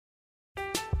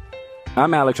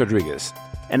I'm Alex Rodriguez.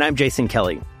 And I'm Jason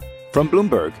Kelly. From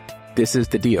Bloomberg, this is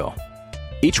The Deal.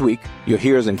 Each week, you'll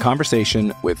hear us in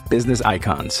conversation with business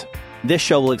icons. This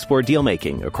show will explore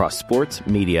deal-making across sports,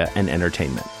 media, and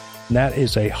entertainment. That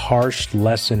is a harsh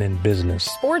lesson in business.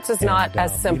 Sports is not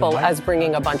as simple as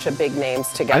bringing a bunch of big names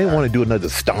together. I didn't want to do another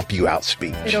stomp you out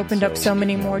speech. It opened up so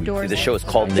many more doors. The show is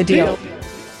called The Deal.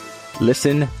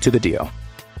 Listen to The Deal.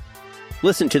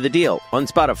 Listen to The Deal on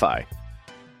Spotify.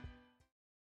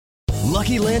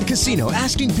 Lucky Land Casino,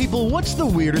 asking people, what's the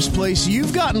weirdest place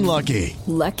you've gotten lucky?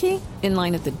 Lucky? In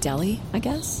line at the deli, I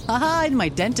guess? Aha, in my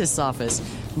dentist's office.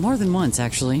 More than once,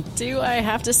 actually. Do I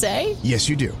have to say? Yes,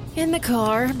 you do. In the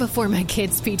car before my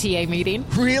kids' PTA meeting.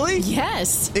 Really?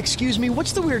 Yes. Excuse me,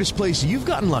 what's the weirdest place you've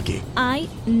gotten lucky? I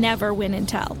never win and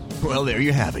tell. Well, there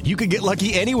you have it. You can get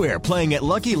lucky anywhere, playing at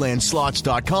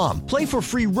LuckyLandSlots.com. Play for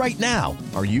free right now.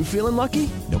 Are you feeling lucky?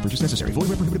 No purchase necessary. Void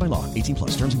where prohibited by law. 18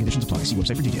 plus. Terms and conditions apply. See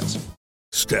website for details.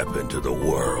 Step into the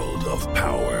world of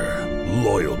power,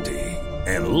 loyalty,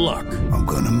 and luck. I'm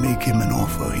gonna make him an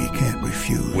offer he can't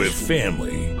refuse. With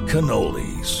family,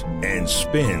 cannolis, and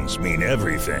spins mean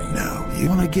everything. Now, you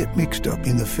wanna get mixed up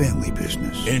in the family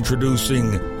business.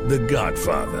 Introducing The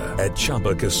Godfather at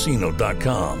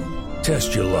ChumbaCasino.com.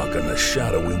 Test your luck in the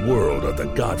shadowy world of The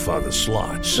Godfather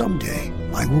slot. Someday,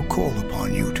 I will call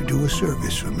upon you to do a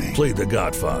service for me. Play The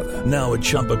Godfather, now at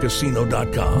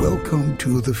ChumbaCasino.com. Welcome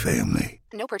to the family.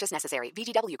 No purchase necessary.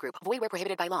 VGW Group. Void where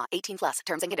prohibited by law. 18 plus.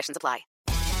 Terms and conditions apply.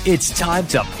 It's time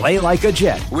to Play Like a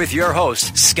Jet with your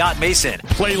host, Scott Mason.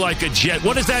 Play like a Jet.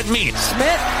 What does that mean?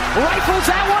 Smith rifles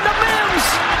that one to Mims.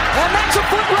 And that's a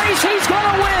foot race he's going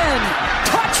to win.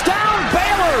 Touchdown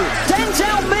Baylor.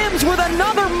 Denzel Mims with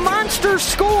another monster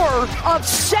score of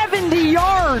 70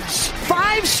 yards.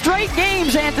 5 straight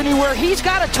games, Anthony, where he's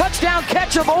got a touchdown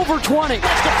catch of over 20.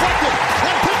 That's deflected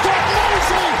and picked up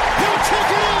Mosley. He'll take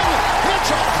it in. It's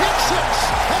a pick six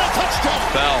and a touchdown.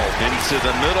 Bell into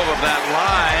the middle of that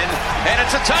line, and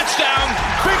it's a touchdown.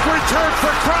 Big return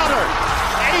for Crowder.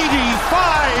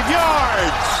 85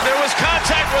 yards. There was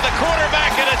contact with the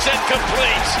quarterback, and it's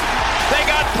incomplete. They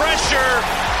got pressure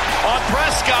on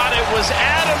Prescott. It was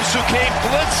Adams who came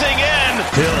blitzing in.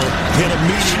 Hill hit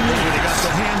immediately when he got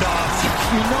the handoff.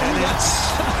 You know and it's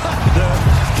the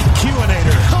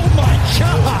Q-inator. Oh my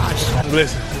gosh.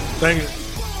 Listen, thank you.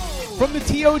 From the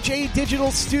TOJ Digital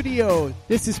Studio,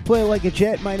 this is Play Like a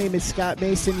Jet. My name is Scott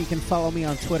Mason. You can follow me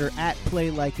on Twitter at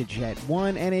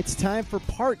PlayLikeAJet1. And it's time for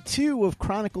part 2 of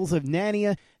Chronicles of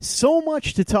Narnia. So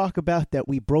much to talk about that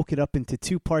we broke it up into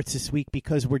 2 parts this week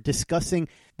because we're discussing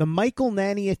the Michael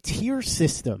Narnia tier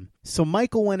system. So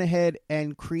Michael went ahead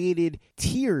and created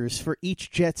tiers for each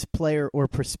Jets player or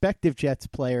prospective Jets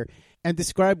player and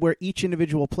describe where each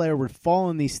individual player would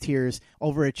fall in these tiers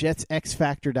over at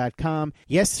JetsXFactor.com.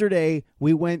 Yesterday,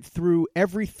 we went through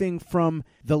everything from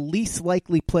the least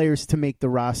likely players to make the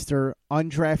roster,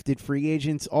 undrafted free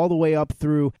agents, all the way up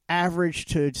through average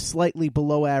to slightly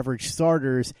below average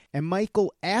starters. And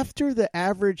Michael, after the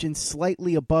average and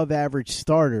slightly above average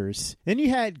starters, then you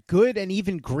had good and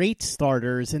even great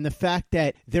starters, and the fact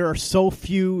that there are so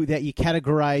few that you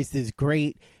categorized as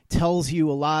great tells you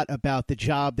a lot about the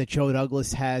job that Joe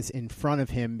Douglas has in front of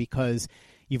him, because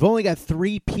you've only got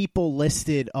 3 people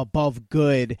listed above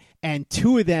good, and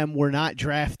 2 of them were not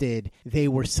drafted. They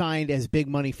were signed as big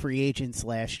money free agents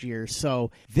last year.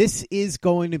 So this is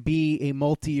going to be a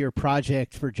multi-year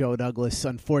project for Joe Douglas,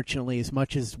 unfortunately, as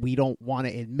much as we don't want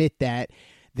to admit that.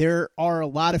 There are a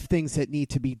lot of things that need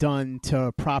to be done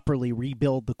to properly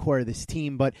rebuild the core of this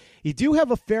team, but you do have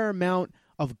a fair amount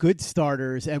of good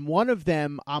starters, and one of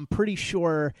them, I'm pretty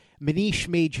sure Manish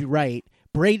made you right.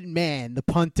 Braden Mann, the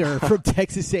punter from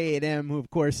Texas A&M, who,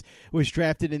 of course, was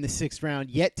drafted in the 6th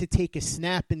round, yet to take a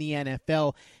snap in the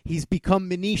NFL. He's become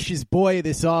Manish's boy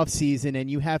this offseason, and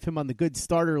you have him on the good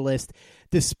starter list,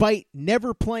 despite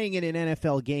never playing in an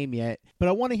NFL game yet. But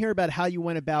I want to hear about how you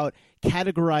went about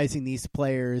categorizing these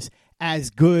players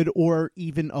as good or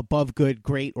even above good,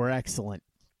 great, or excellent.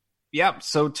 Yep.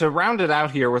 So to round it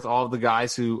out here with all of the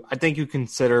guys who I think you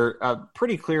consider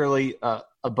pretty clearly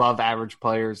above average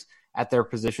players at their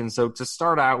position. So to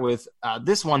start out with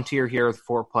this one tier here with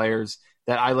 4 players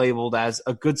that I labeled as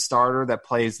a good starter that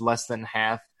plays less than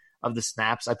half of the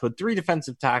snaps. I put 3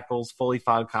 defensive tackles, Foley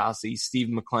Fatukasi, Steve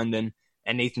McClendon,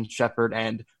 and Nathan Shepard,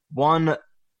 and 1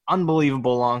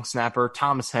 unbelievable long snapper,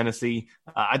 Thomas Hennessy.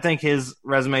 I think his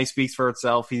resume speaks for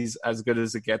itself. He's as good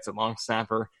as it gets at long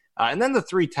snapper. And then the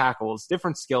 3 tackles,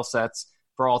 different skill sets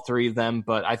for all 3 of them,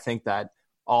 but I think that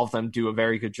all of them do a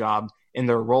very good job in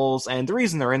their roles. And the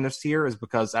reason they're in this tier is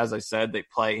because, as I said, they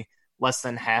play less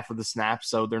than half of the snaps,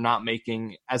 so they're not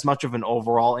making as much of an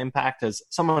overall impact as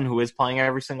someone who is playing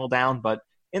every single down, but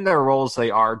in their roles, they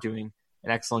are doing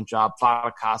an excellent job.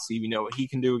 Fatukasi, we know what he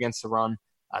can do against the run.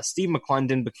 Steve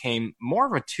McClendon became more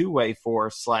of a two-way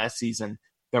force last season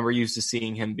than we're used to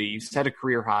seeing him be. He set a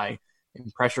career high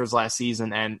in pressures last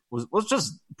season and was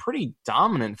just pretty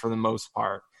dominant for the most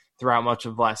part throughout much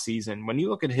of last season. When you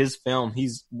look at his film,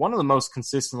 he's one of the most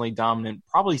consistently dominant,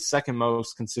 probably second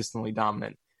most consistently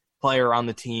dominant player on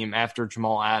the team after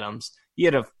Jamal Adams. He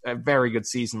had a very good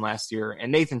season last year.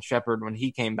 And Nathan Shepard, when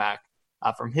he came back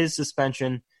from his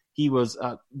suspension, he was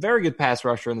a very good pass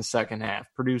rusher in the second half,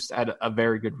 produced at a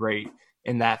very good rate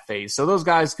in that phase. So those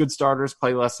guys, good starters,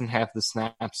 play less than half the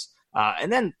snaps.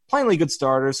 And then plainly good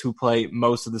starters who play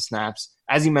most of the snaps.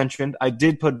 As you mentioned, I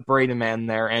did put Braden Mann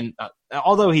there, and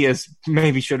although he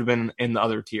maybe should have been in the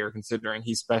other tier considering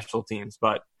he's special teams,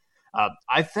 but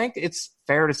I think it's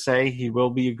fair to say he will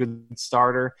be a good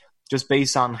starter just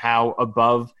based on how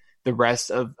above the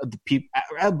rest of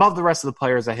the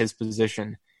players at his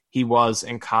position he was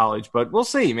in college. But we'll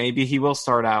see. Maybe he will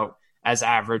start out as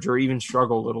average or even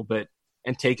struggle a little bit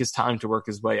and take his time to work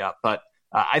his way up. But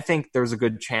I think there's a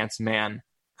good chance Mann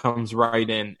comes right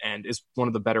in and is one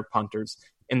of the better punters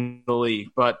in the league.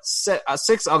 But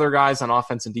six other guys on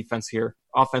offense and defense here.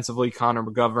 Offensively, Connor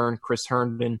McGovern, Chris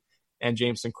Herndon, and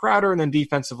Jameson Crowder. And then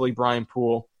defensively, Brian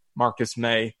Poole, Marcus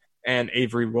May, and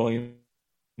Avery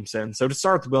Williamson. So to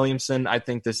start with Williamson, I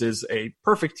think this is a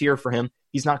perfect tier for him.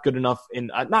 He's not good enough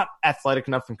not athletic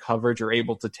enough in coverage or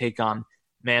able to take on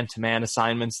man-to-man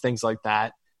assignments, things like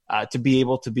that, to be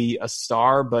able to be a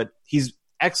star. But he's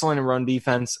excellent in run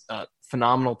defense,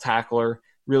 phenomenal tackler,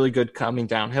 really good coming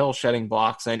downhill, shedding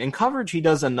blocks. And in coverage, he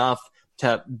does enough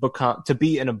to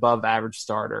be an above-average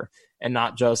starter and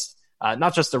not just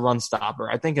a run stopper.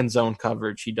 I think in zone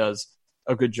coverage, he does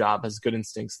a good job, has good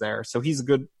instincts there. So he's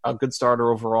a good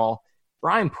starter overall.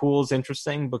 Brian Poole is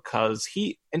interesting because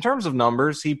in terms of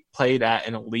numbers, he played at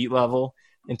an elite level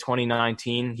in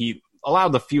 2019. He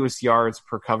allowed the fewest yards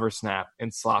per cover snap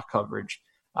in slot coverage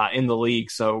in the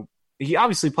league. So he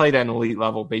obviously played at an elite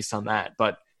level based on that.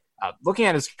 But looking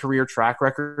at his career track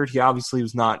record, he obviously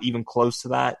was not even close to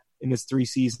that in his 3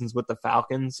 seasons with the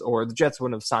Falcons, or the Jets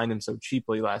wouldn't have signed him so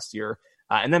cheaply last year.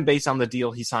 And then based on the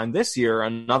deal he signed this year,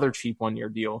 another cheap 1-year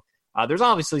deal, there's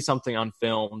obviously something on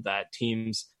film that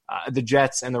teams, the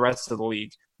Jets and the rest of the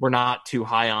league, were not too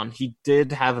high on. He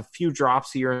did have a few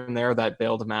drops here and there that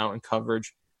bailed him out in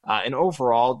coverage. And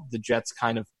overall, the Jets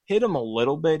kind of hit him a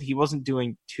little bit. He wasn't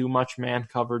doing too much man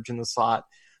coverage in the slot.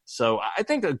 So I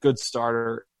think a good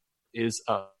starter is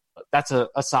that's a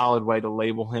solid way to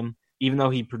label him. Even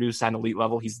though he produced at an elite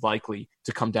level, he's likely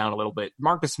to come down a little bit.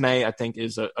 Marcus May, I think,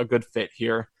 is a good fit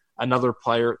here. Another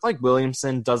player like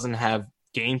Williamson doesn't have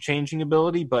game-changing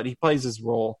ability, but he plays his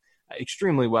role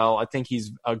extremely well. I think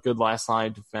he's a good last line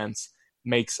of defense,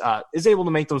 is able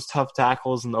to make those tough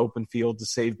tackles in the open field to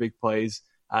save big plays.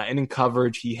 And in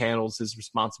coverage, he handles his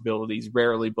responsibilities,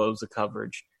 rarely blows the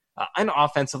coverage. And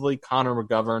offensively, Connor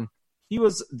McGovern, he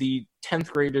was the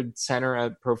 10th graded center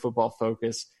at Pro Football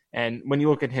Focus. And when you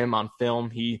look at him on film,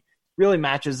 he really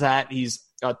matches that. He's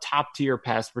a top-tier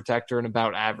pass protector and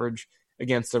about average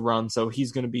against the run, so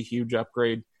he's going to be a huge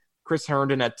upgrade. Chris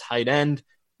Herndon at tight end.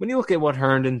 When you look at what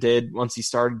Herndon did once he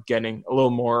started getting a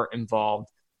little more involved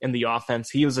in the offense,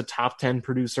 he was a top 10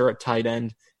 producer at tight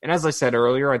end. And as I said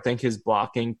earlier, I think his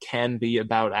blocking can be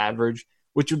about average,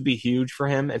 which would be huge for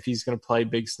him if he's going to play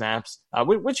big snaps,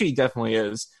 which he definitely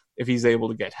is if he's able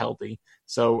to get healthy.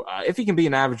 So if he can be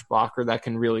an average blocker, that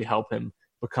can really help him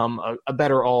become a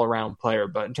better all-around player.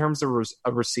 But in terms of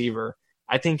a receiver,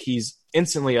 I think he's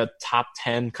instantly a top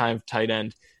 10 kind of tight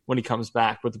end when he comes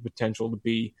back, with the potential to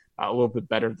be a little bit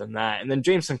better than that. And then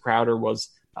Jameson Crowder was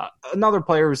another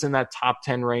player who's in that top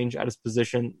 10 range at his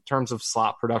position in terms of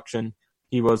slot production.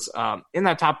 He was in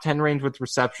that top 10 range with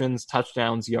receptions,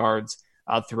 touchdowns, yards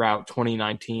throughout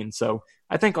 2019. So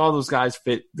I think all those guys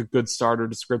fit the good starter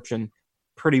description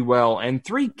pretty well. And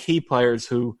 3 key players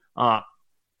who I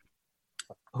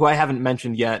haven't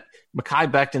mentioned yet, Mekhi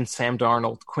Becton, Sam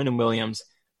Darnold, Quinnen Williams.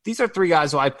 These are 3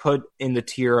 guys who I put in the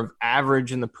tier of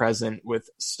average in the present with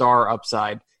star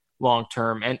upside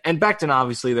long-term. And Becton,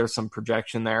 obviously, there's some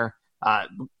projection there,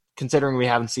 considering we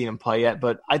haven't seen him play yet.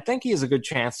 But I think he has a good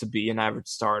chance to be an average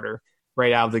starter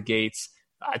right out of the gates.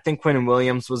 I think Quinnen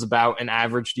Williams was about an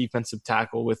average defensive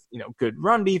tackle with good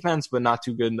run defense, but not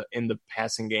too good in the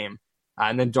passing game.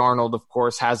 And then Darnold, of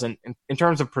course, hasn't, in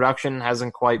terms of production,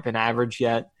 hasn't quite been average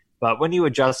yet. But when you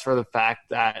adjust for the fact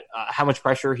that how much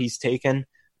pressure he's taken,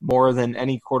 more than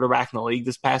any quarterback in the league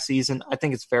this past season, I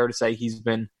think it's fair to say he's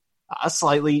been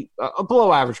a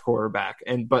below average quarterback,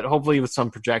 but hopefully with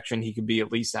some projection, he could be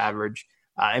at least average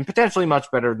and potentially much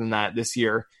better than that this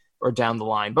year or down the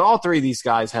line. But all three of these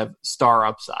guys have star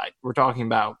upside. We're talking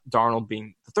about Darnold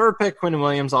being the third pick, Quinnen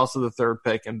Williams also the third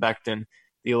pick, and Becton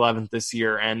the 11th this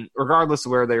year. And regardless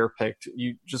of where they were picked,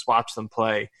 you just watch them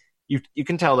play. You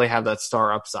can tell they have that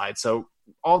star upside. So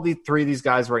all the three of these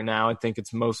guys right now, I think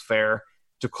it's most fair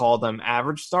to call them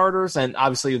average starters. And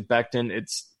obviously with Becton,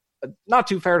 it's not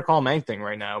too fair to call him anything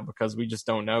right now because we just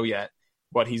don't know yet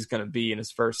what he's going to be in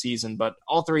his first season. But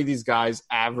all three of these guys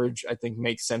average, I think,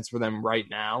 makes sense for them right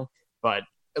now. But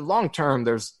long term,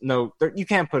 you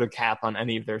can't put a cap on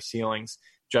any of their ceilings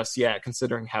just yet,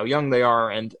 considering how young they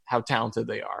are and how talented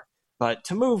they are. But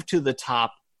to move to the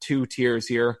top two tiers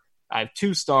here, I have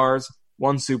 2 stars,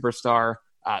 1 superstar,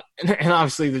 and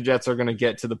obviously the Jets are going to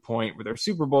get to the point where they're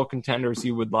Super Bowl contenders.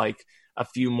 You would like a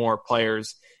few more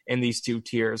players in these 2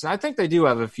 tiers. And I think they do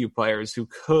have a few players who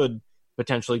could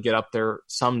potentially get up there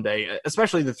someday,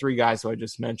 especially the 3 guys who I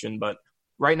just mentioned. But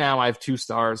right now I have 2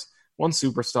 stars, 1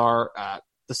 superstar.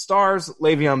 The stars,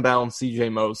 Le'Veon Bell and C.J.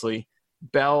 Mosley.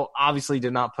 Bell obviously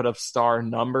did not put up star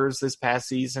numbers this past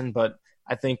season, but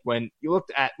I think when you look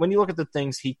at the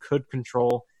things he could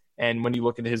control and when you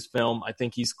look at his film, I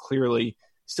think he's clearly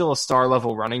still a star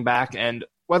level running back. And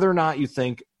whether or not you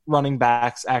think running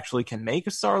backs actually can make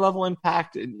a star level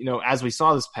impact, as we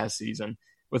saw this past season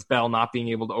with Bell not being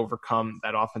able to overcome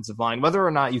that offensive line, whether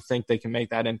or not you think they can make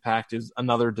that impact is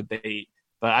another debate.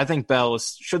 But I think Bell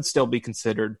should still be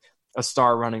considered a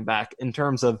star running back in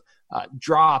terms of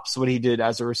drops, what he did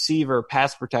as a receiver,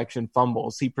 pass protection,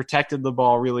 fumbles. He protected the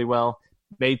ball really well,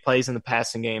 made plays in the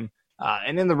passing game.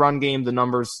 And in the run game, the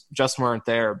numbers just weren't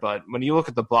there. But when you look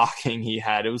at the blocking he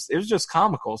had, it was just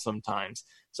comical sometimes.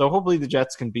 So hopefully the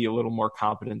Jets can be a little more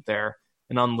competent there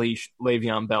and unleash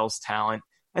Le'Veon Bell's talent.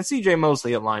 And C.J.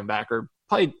 Mosley at linebacker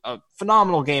played a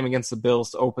phenomenal game against the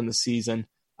Bills to open the season.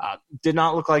 Did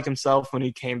not look like himself when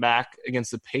he came back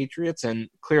against the Patriots, and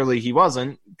clearly he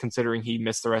wasn't, considering he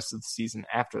missed the rest of the season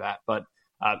after that. But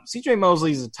C.J.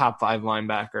 Mosley is a top 5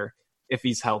 linebacker if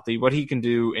he's healthy. What he can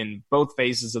do in both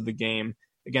phases of the game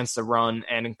against the run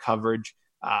and in coverage.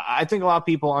 I think a lot of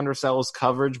people undersell his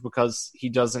coverage because he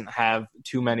doesn't have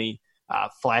too many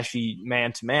flashy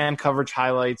man-to-man coverage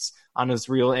highlights on his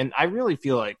reel. And I really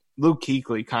feel like Luke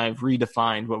Kuechly kind of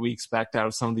redefined what we expect out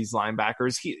of some of these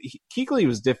linebackers. Kuechly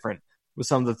was different with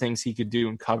some of the things he could do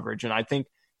in coverage, and I think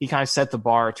he kind of set the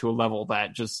bar to a level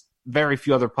that just very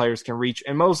few other players can reach.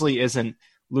 And Mosley isn't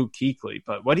Luke Kuechly,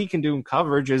 but what he can do in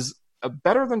coverage is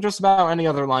better than just about any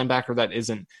other linebacker that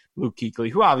isn't Luke Kuechly,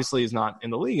 who obviously is not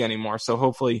in the league anymore. So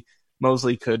hopefully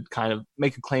Mosley could kind of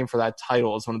make a claim for that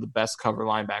title as one of the best cover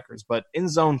linebackers. But in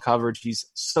zone coverage, he's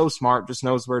so smart, just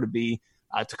knows where to be,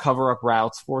 to cover up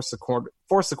routes, force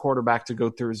the quarterback to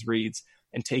go through his reads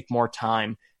and take more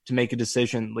time to make a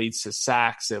decision. It leads to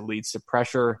sacks, it leads to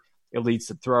pressure, it leads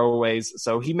to throwaways.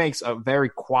 So he makes a very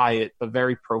quiet but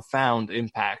very profound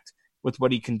impact with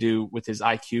what he can do with his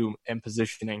IQ and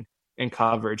positioning in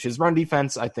coverage. His run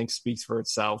defense, I think, speaks for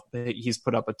itself. He's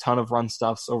put up a ton of run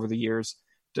stuffs over the years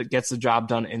that gets the job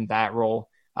done in that role.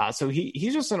 So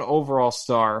he's just an overall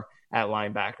star at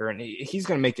linebacker, and he's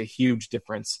going to make a huge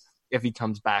difference if he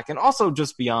comes back. And also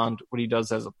just beyond what he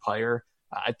does as a player,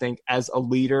 I think as a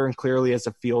leader and clearly as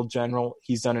a field general,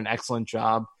 he's done an excellent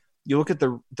job. You look at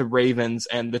the Ravens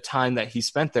and the time that he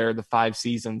spent there, the 5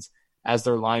 seasons as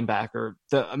their linebacker,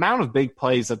 the amount of big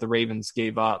plays that the Ravens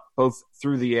gave up, both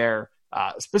through the air,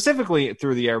 specifically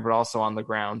through the air, but also on the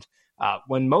ground.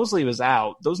 When Mosley was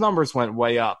out, those numbers went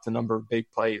way up, the number of big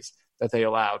plays that they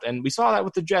allowed. And we saw that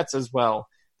with the Jets as well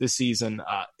this season.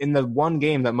 In the one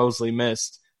game that Mosley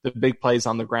missed, the big plays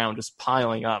on the ground just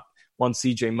piling up once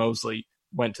C.J. Mosley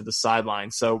went to the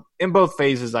sideline. So in both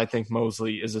phases, I think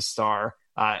Mosley is a star.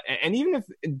 And even if,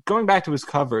 going back to his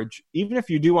coverage, even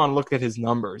if you do want to look at his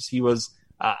numbers, he was,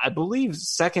 I believe,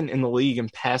 second in the league in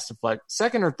pass deflect,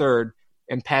 second or third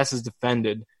in passes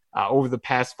defended over the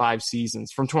past 5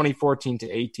 seasons, from 2014 to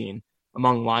 18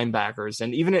 among linebackers.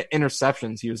 And even at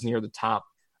interceptions, he was near the top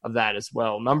of that as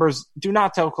well. Numbers do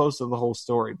not tell close to the whole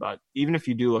story, but even if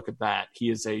you do look at that,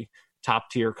 he is a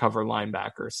top-tier cover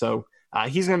linebacker. So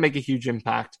he's going to make a huge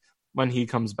impact when he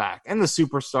comes back. And the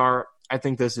superstar, I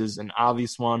think this is an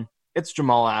obvious one. It's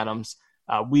Jamal Adams.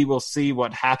 We will see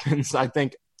what happens. I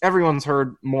think everyone's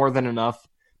heard more than enough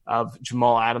of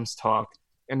Jamal Adams talk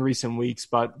in recent weeks,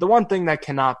 but the one thing that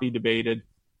cannot be debated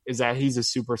is that he's a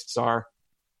superstar.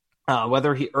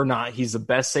 Whether he or not he's the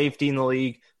best safety in the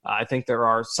league, I think there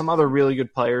are some other really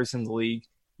good players in the league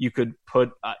you could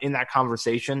put in that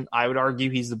conversation. I would argue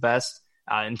he's the best,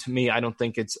 and to me, I don't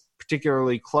think it's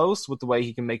particularly close with the way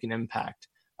he can make an impact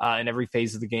in every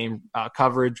phase of the game,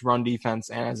 coverage, run defense,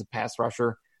 and as a pass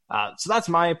rusher. So that's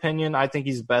my opinion. I think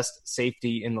he's the best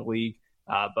safety in the league,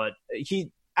 but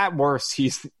at worst,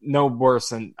 he's no worse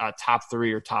than top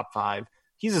 3 or top 5.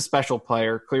 He's a special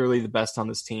player, clearly the best on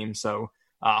this team. So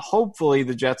hopefully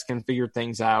the Jets can figure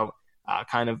things out,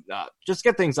 just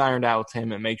get things ironed out with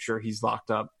him and make sure he's locked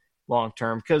up long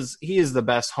term, because he is the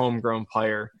best homegrown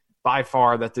player by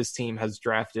far that this team has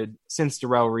drafted since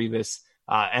Darrelle Revis,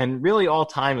 and really all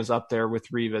time is up there with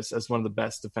Revis as one of the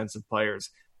best defensive players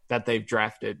that they've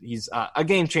drafted. He's a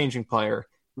game-changing player,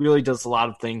 really does a lot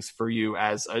of things for you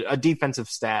as a defensive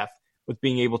staff with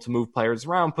being able to move players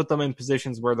around, put them in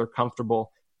positions where they're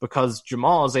comfortable, because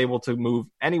Jamal is able to move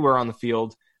anywhere on the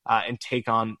field and take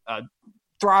on,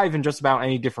 thrive in just about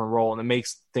any different role, and it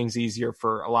makes things easier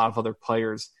for a lot of other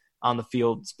players on the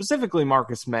field, specifically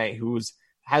Marcus May, who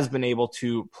has been able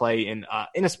to play in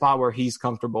a spot where he's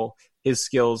comfortable. His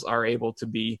skills are able to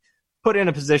be put in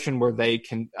a position where they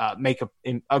can make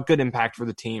a good impact for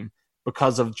the team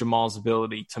because of Jamal's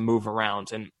ability to move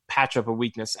around and patch up a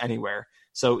weakness anywhere.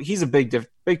 So he's a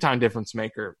big-time difference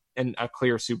maker and a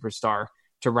clear superstar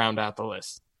to round out the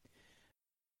list.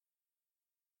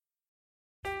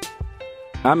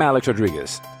 I'm Alex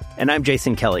Rodriguez. And I'm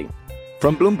Jason Kelly.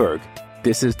 From Bloomberg,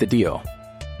 this is The Deal.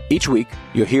 Each week,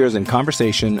 you'll hear us in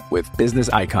conversation with business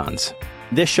icons.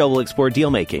 This show will explore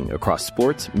deal-making across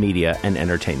sports, media, and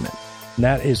entertainment.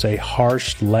 That is a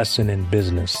harsh lesson in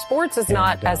business. Sports is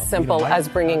not as simple as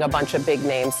bringing a bunch of big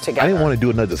names together. I didn't want to do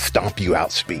another stomp you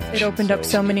out speech. It opened up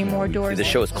so many more doors. The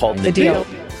show is called The Deal.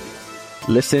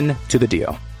 Listen to The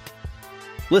Deal.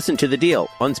 Listen to The Deal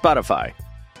on Spotify.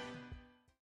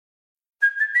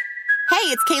 Hey,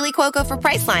 it's Kaylee Cuoco for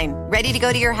Priceline. Ready to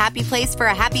go to your happy place for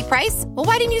a happy price? Well,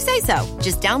 why didn't you say so?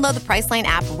 Just download the Priceline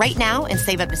app right now and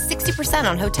save up to 60%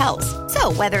 on hotels.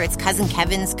 So whether it's Cousin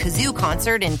Kevin's Kazoo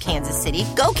Concert in Kansas City,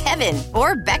 go Kevin,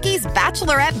 or Becky's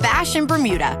Bachelorette Bash in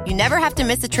Bermuda, you never have to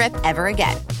miss a trip ever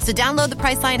again. So download the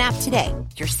Priceline app today.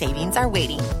 Your savings are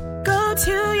waiting. Go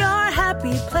to your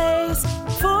happy place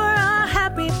for a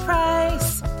happy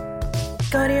price.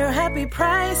 Go to your happy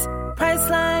price,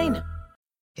 Priceline.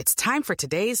 It's time for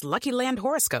today's Lucky Land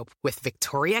horoscope with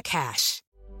Victoria Cash.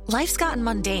 Life's gotten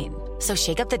mundane, so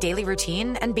shake up the daily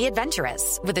routine and be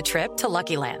adventurous with a trip to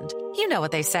Lucky Land. You know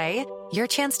what they say, your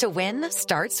chance to win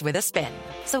starts with a spin.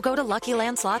 So go to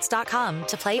LuckyLandSlots.com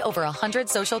to play over 100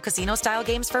 social casino-style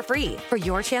games for free for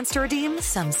your chance to redeem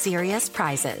some serious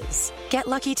prizes. Get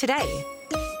lucky today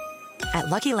at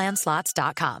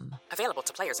LuckyLandSlots.com. Available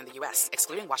to players in the U.S.,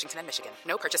 excluding Washington and Michigan.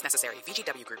 No purchase necessary.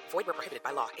 VGW Group. Void where prohibited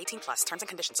by law. 18+. Terms and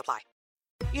conditions apply.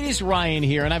 It is Ryan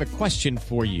here, and I have a question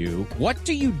for you. What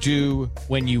do you do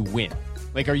when you win?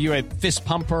 Like, are you a fist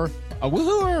pumper, a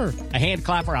woohooer, a hand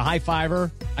clapper, a high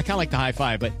fiver? I kind of like the high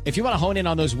five, but if you want to hone in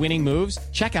on those winning moves,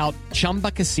 check out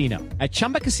Chumba Casino. At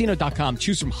ChumbaCasino.com,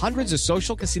 choose from hundreds of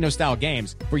social casino-style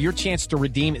games for your chance to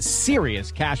redeem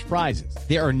serious cash prizes.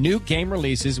 There are new game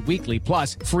releases weekly,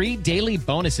 plus free daily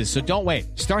bonuses. So don't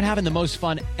wait. Start having the most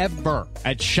fun ever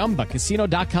at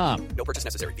ChumbaCasino.com. No purchase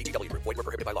necessary. VGW Group. Void where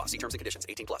prohibited by law. See terms and conditions.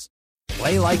 18+.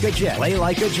 Play like a Jet. Play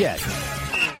like a Jet.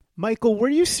 Michael, were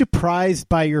you surprised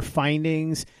by your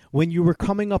findings when you were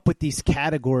coming up with these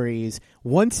categories?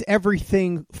 Once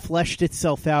everything fleshed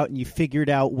itself out and you figured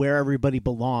out where everybody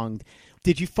belonged,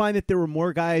 did you find that there were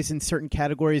more guys in certain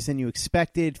categories than you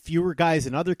expected, fewer guys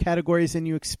in other categories than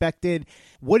you expected?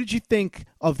 What did you think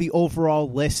of the overall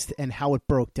list and how it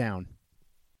broke down?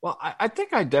 Well, I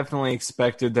think I definitely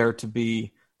expected there to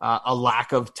be a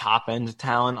lack of top-end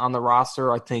talent on the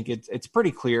roster. I think it's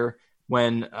pretty clear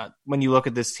when you look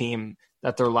at this team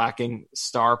that they're lacking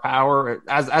star power.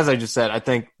 As I just said, I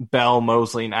think Bell,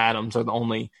 Mosley, and Adams are the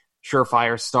only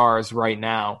surefire stars right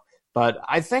now. But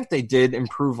I think they did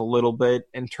improve a little bit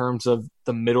in terms of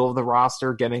the middle of the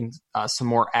roster, getting some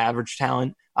more average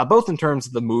talent, both in terms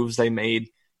of the moves they made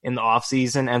in the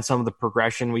offseason and some of the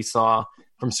progression we saw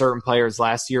from certain players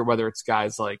last year, whether it's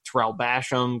guys like Terrell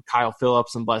Basham, Kyle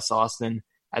Phillips, and Bless Austin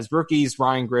as rookies,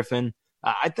 Ryan Griffin.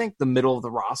 I think the middle of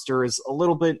the roster is a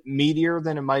little bit meatier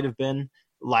than it might have been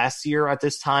last year at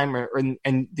this time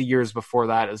and the years before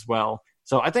that as well.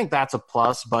 So I think that's a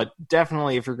plus, but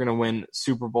definitely if you're going to win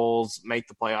Super Bowls, make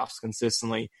the playoffs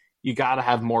consistently, you got to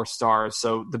have more stars.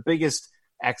 So the biggest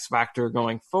X factor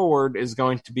going forward is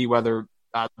going to be whether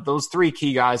those three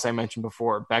key guys I mentioned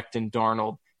before, Becton,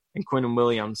 Darnold, and Quinnen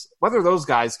Williams, whether those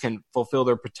guys can fulfill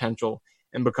their potential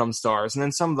and become stars. And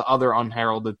then some of the other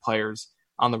unheralded players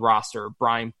on the roster,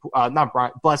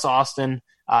 Bless Austin,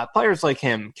 players like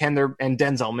him, and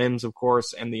Denzel Mims, of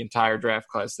course, and the entire draft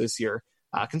class this year.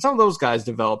 can some of those guys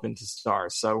develop into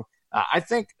stars? So I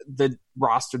think the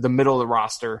middle of the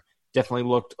roster, definitely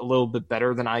looked a little bit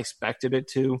better than I expected it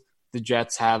to. The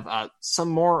Jets have some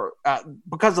more,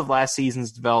 because of last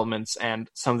season's developments and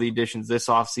some of the additions this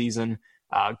offseason,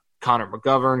 Connor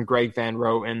McGovern, Greg Van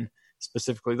Roten,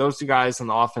 specifically those two guys on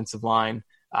the offensive line.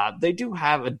 They do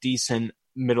have a decent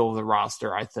middle of the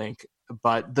roster, I think.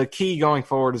 But the key going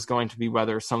forward is going to be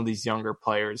whether some of these younger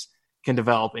players can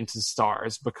develop into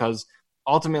stars, because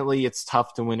ultimately it's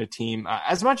tough to win a team.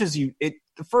 As much as the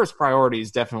first priority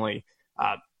is definitely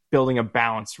building a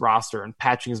balanced roster and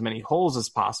patching as many holes as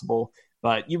possible,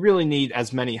 but you really need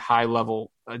as many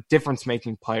high-level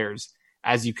difference-making players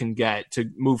as you can get to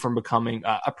move from becoming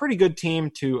a pretty good team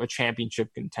to a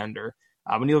championship contender.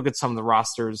 When you look at some of the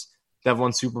rosters that have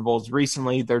won Super Bowls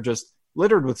recently, they're just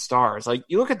littered with stars. Like,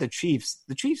 you look at the Chiefs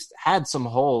had some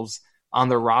holes on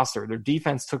their roster. Their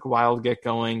defense took a while to get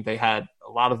going. They had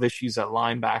a lot of issues at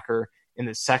linebacker, in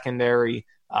the secondary,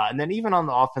 and then even on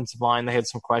the offensive line, they had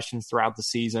some questions throughout the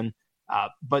season.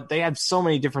 But they had so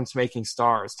many difference-making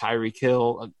stars. Tyreek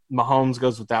Hill, Mahomes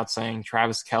goes without saying,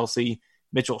 Travis Kelce,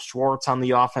 Mitchell Schwartz on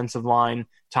the offensive line,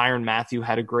 Tyrann Mathieu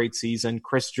had a great season,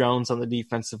 Chris Jones on the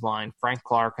defensive line, Frank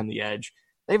Clark on the edge.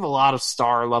 They have a lot of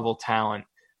star-level talent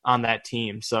on that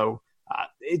team. So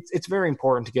it's very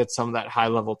important to get some of that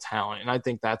high-level talent, and I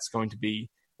think that's going to be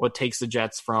what takes the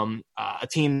Jets from a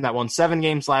team that won 7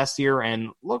 games last year and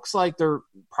looks like they're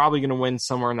probably going to win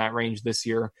somewhere in that range this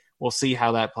year. We'll see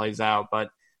how that plays out. But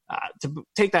to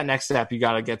take that next step, you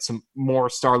got to get some more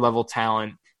star-level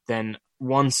talent than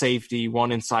one safety,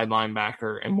 one inside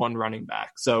linebacker, and one running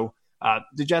back. So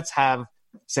the Jets have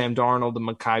Sam Darnold and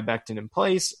Mekhi Becton in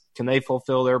place. Can they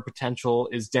fulfill their potential?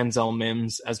 Is Denzel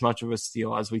Mims as much of a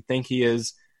steal as we think he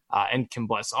is? And can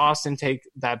Bless Austin take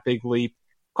that big leap?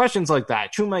 Questions like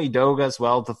that. Chuma Edoga as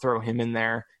well, to throw him in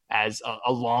there as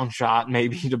a long shot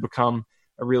maybe to become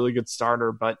a really good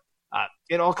starter. But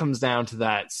it all comes down to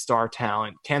that star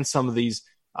talent. Can some of these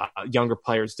younger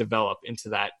players develop into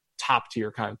that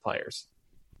top-tier kind of players?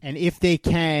 And if they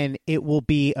can, it will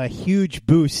be a huge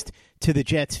boost to the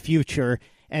Jets' future,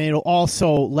 and it'll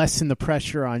also lessen the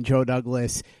pressure on Joe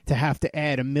Douglas to have to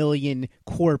add 1 million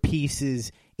core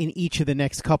pieces in each of the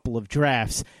next couple of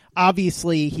drafts.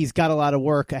 Obviously, he's got a lot of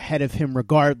work ahead of him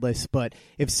regardless, but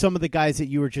if some of the guys that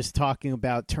you were just talking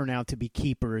about turn out to be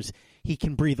keepers, he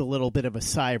can breathe a little bit of a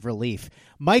sigh of relief.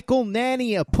 Michael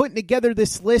Nania putting together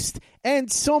this list and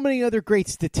so many other great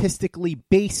statistically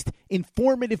based,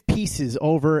 informative pieces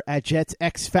over at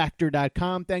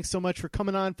JetsXFactor.com. Thanks so much for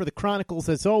coming on for the Chronicles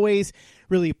as always.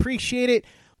 Really appreciate it.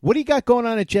 What do you got going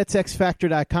on at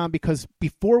JetsXFactor.com? Because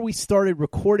before we started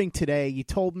recording today, you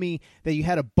told me that you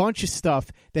had a bunch of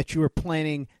stuff that you were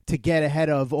planning to get ahead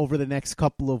of over the next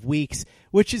couple of weeks,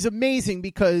 which is amazing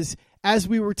because as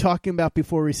we were talking about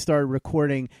before we started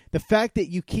recording, the fact that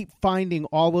you keep finding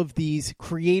all of these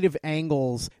creative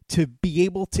angles to be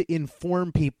able to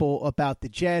inform people about the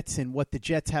Jets and what the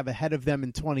Jets have ahead of them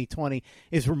in 2020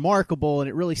 is remarkable, and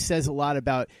it really says a lot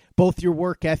about both your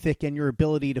work ethic and your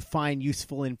ability to find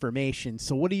useful information.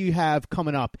 So what do you have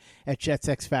coming up at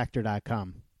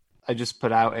JetsXFactor.com? I just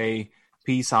put out a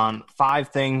piece on 5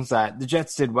 things that the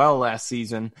Jets did well last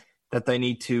season that they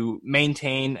need to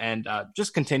maintain and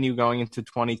just continue going into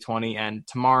 2020. And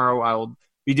tomorrow I will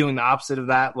be doing the opposite of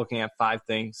that, looking at 5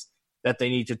 things that they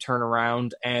need to turn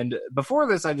around. And before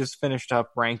this, I just finished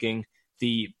up ranking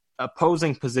the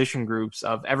opposing position groups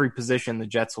of every position the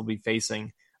Jets will be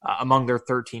facing among their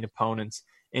 13 opponents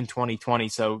in 2020.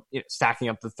 So stacking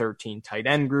up the 13 tight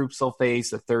end groups they'll face,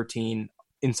 the 13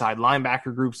 inside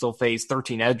linebacker groups they'll face,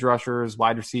 13 edge rushers,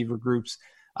 wide receiver groups,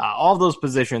 all of those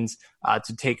positions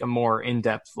to take a more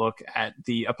in-depth look at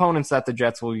the opponents that the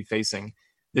Jets will be facing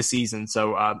this season.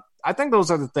 So I think those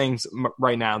are the things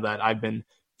right now that I've been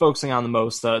focusing on the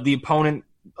most. The opponent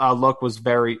look was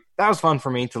that was fun for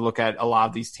me to look at a lot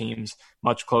of these teams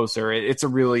much closer. It's a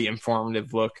really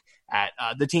informative look at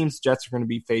the teams Jets are going to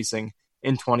be facing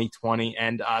in 2020.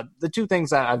 And the 2 things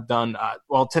that I've done,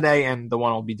 today and the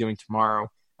one I'll be doing tomorrow,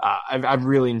 I've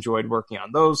really enjoyed working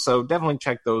on those, so definitely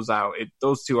check those out.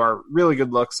 Those 2 are really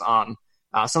good looks on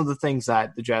some of the things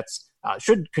that the Jets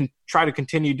should try to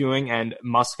continue doing and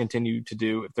must continue to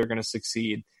do if they're going to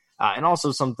succeed, and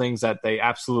also some things that they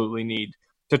absolutely need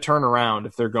to turn around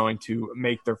if they're going to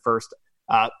make the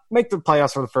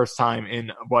playoffs for the first time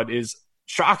in what is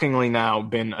shockingly now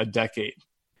been a decade.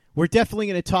 We're definitely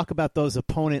going to talk about those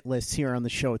opponent lists here on the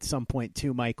show at some point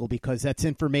too, Michael, because that's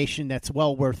information that's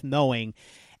well worth knowing.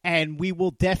 And we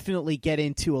will definitely get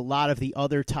into a lot of the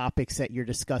other topics that you're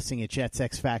discussing at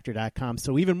jetsxfactor.com.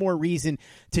 So even more reason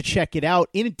to check it out,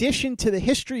 in addition to the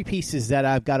history pieces that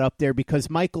I've got up there,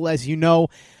 because, Michael, as you know,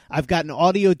 I've got an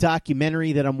audio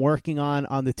documentary that I'm working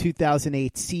on the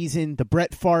 2008 season, the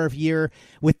Brett Favre year,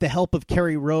 with the help of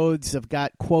Kerry Rhodes. I've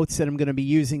got quotes that I'm going to be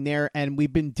using there, and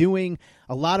we've been doing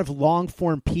a lot of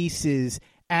long-form pieces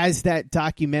as that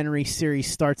documentary series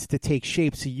starts to take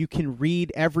shape, so you can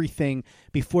read everything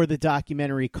before the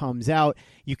documentary comes out.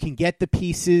 You can get the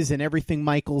pieces and everything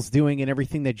Michael's doing and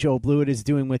everything that Joe Blewett is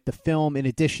doing with the film, in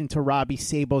addition to Robbie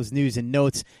Sabo's news and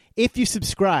notes, if you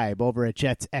subscribe over at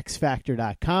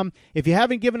jetsxfactor.com. If you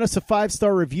haven't given us a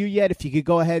 5-star review yet, if you could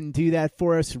go ahead and do that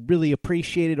for us, really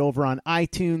appreciate it over on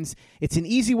iTunes. It's an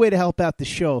easy way to help out the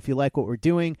show if you like what we're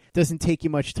doing. Doesn't take you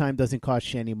much time, doesn't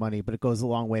cost you any money, but it goes a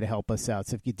long way to help us out.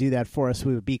 So if you do that for us,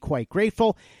 we would be quite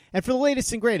grateful. And for the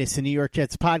latest and greatest in New York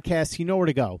Jets podcasts, you know where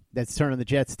to go. That's Turn on the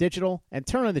Jets Digital and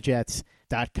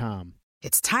turnonthejets.com.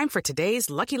 It's time for today's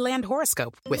Lucky Land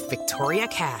horoscope with Victoria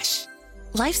Cash.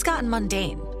 Life's gotten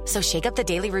mundane, so shake up the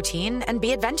daily routine and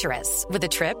be adventurous with a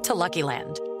trip to Lucky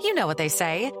Land. You know what they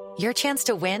say. Your chance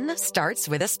to win starts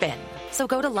with a spin. So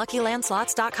go to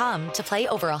LuckyLandSlots.com to play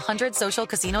over 100 social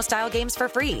casino-style games for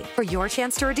free for your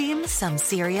chance to redeem some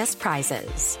serious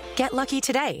prizes. Get lucky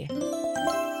today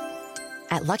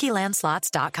at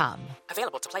LuckyLandSlots.com.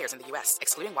 Available to players in the U.S.,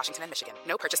 excluding Washington and Michigan.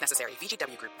 No purchase necessary.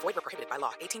 VGW Group. Void where prohibited by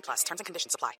law. 18+. Terms and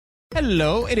conditions apply.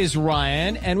 Hello, it is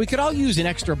Ryan, and we could all use an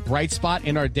extra bright spot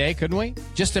in our day, couldn't we?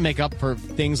 Just to make up for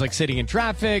things like sitting in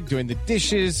traffic, doing the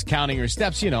dishes, counting your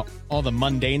steps, all the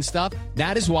mundane stuff.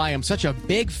 That is why I'm such a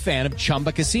big fan of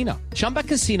Chumba Casino. Chumba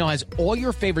Casino has all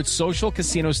your favorite social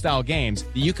casino-style games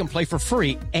that you can play for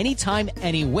free anytime,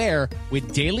 anywhere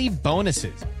with daily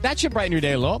bonuses. That should brighten your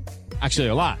day a little. Actually,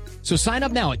 a lot. So sign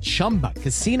up now at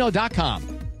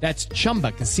ChumbaCasino.com. That's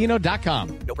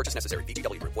ChumbaCasino.com. No purchase necessary.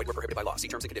 VGW Group. Void where prohibited by law. See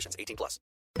terms and conditions. 18+.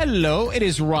 Hello, it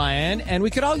is Ryan, and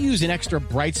we could all use an extra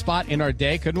bright spot in our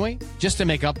day, couldn't we? Just to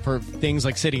make up for things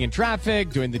like sitting in traffic,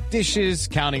 doing the dishes,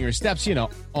 counting your steps,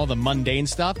 all the mundane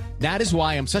stuff. That is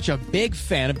why I'm such a big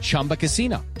fan of Chumba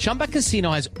Casino. Chumba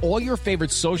Casino has all your favorite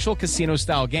social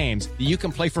casino-style games that you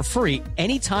can play for free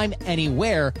anytime,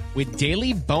 anywhere with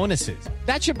daily bonuses.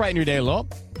 That should brighten your day a little.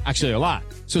 Actually, a lot.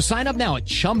 So sign up now at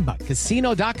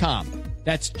ChumbaCasino.com.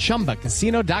 That's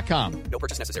ChumbaCasino.com. No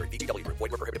purchase necessary. VGW Group.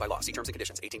 Void where prohibited by law. See terms and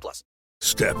conditions. 18+.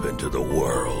 Step into the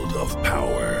world of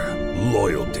power,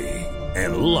 loyalty,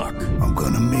 and luck. I'm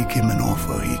going to make him an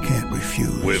offer he can't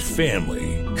refuse. With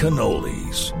family,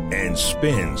 cannolis, and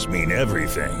spins mean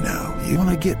everything. Now, you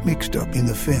want to get mixed up in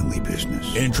the family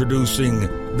business. Introducing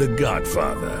The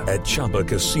Godfather at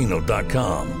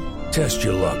ChumbaCasino.com. Test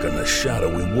your luck in the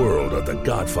shadowy world of The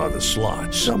Godfather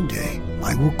slot. Someday,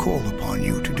 I will call upon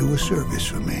you to do a service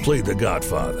for me. Play The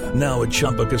Godfather, now at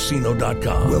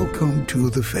ChumbaCasino.com. Welcome to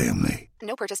the family.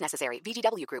 No purchase necessary.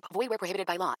 VGW Group. Void where prohibited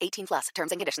by law. 18+.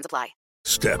 Terms and conditions apply.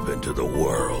 Step into the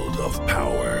world of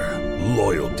power,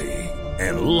 loyalty,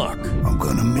 and luck. I'm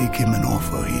going to make him an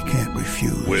offer he can't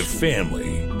refuse. With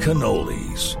family,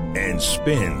 cannolis, and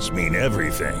spins mean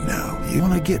everything. Now, you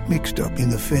want to get mixed up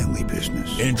in the family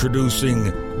business. Introducing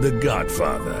The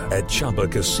Godfather at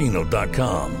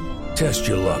ChumbaCasino.com. Test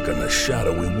your luck in the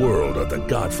shadowy world of The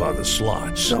Godfather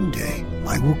slot. Someday,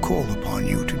 I will call upon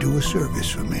you to do a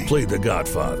service for me. Play The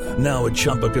Godfather, now at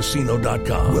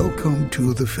ChumbaCasino.com. Welcome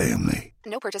to the family.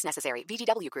 No purchase necessary.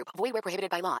 VGW Group. Void where prohibited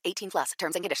by law. 18+.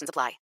 Terms and conditions apply.